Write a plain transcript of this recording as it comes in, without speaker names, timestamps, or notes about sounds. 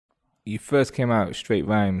you first came out with Straight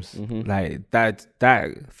Rhymes, like that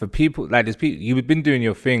for people, like there's people, you've been doing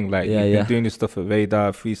your thing, like you've been doing your stuff at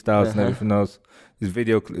Radar, freestyles and everything else. There's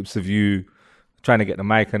video clips of you trying to get the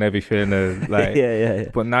mic and everything,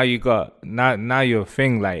 like But now you got now you're a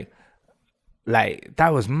thing, like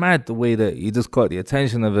that was mad the way that you just got the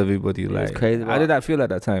attention of everybody. Like, it was crazy. How did that feel at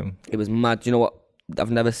that time? It was mad. You know what?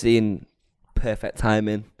 I've never seen perfect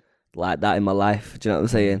timing like that in my life. Do you know what I'm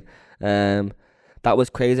saying? That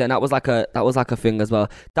was crazy, and that was like a thing as well.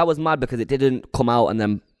 That was mad because it didn't come out and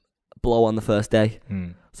then blow on the first day.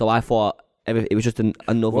 So I thought it was just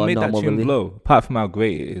another what made normal that tune release. blow? Apart from how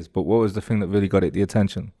great it is, but what was the thing that really got it the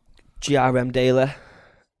attention? GRM Daily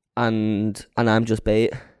and I'm Just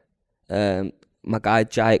Bait. My guy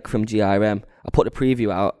Jake from GRM, I put the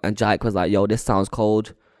preview out and Jake was like, yo, this sounds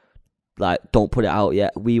cold, like don't put it out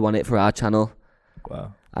yet, we want it for our channel.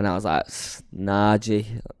 Wow. And I was like, nah G,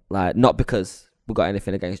 like not because we got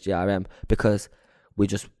anything against GRM, because we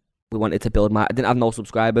wanted to build I didn't have no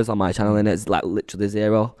subscribers on my channel, and it's like literally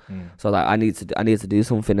zero. So like I need to do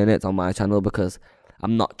something in it on my channel, because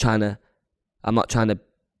I'm not trying to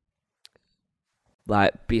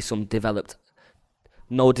like be some developed,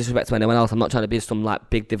 no disrespect to anyone else, I'm not trying to be some like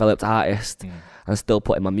big developed artist and still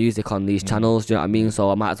putting my music on these channels, do you know what I mean? So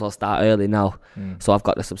I might as well start early now. So I've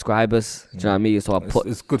got the subscribers, do you know what I mean? So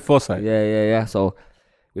It's good foresight. Yeah. So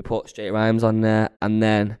we put Straight Rhymes on there, and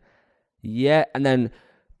then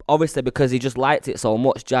obviously because he just liked it so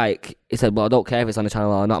much, Jake, he said, well, I don't care if it's on the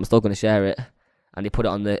channel or not, I'm still going to share it. And he put it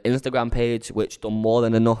on the Instagram page, which done more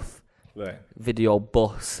than enough. Right. Video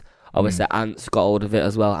bus. Obviously Ants got hold of it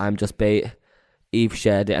as well, I'm Just Bait. Eve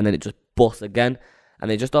shared it, and then it just bust again,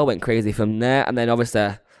 and it just all went crazy from there. And then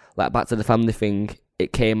obviously, like back to the family thing,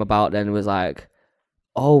 it came about. Then it was like,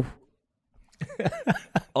 oh, do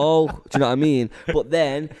you know what I mean? But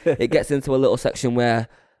then it gets into a little section where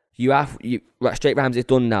right, Straight Rhymes is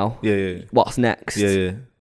done now. Yeah. What's next? Yeah.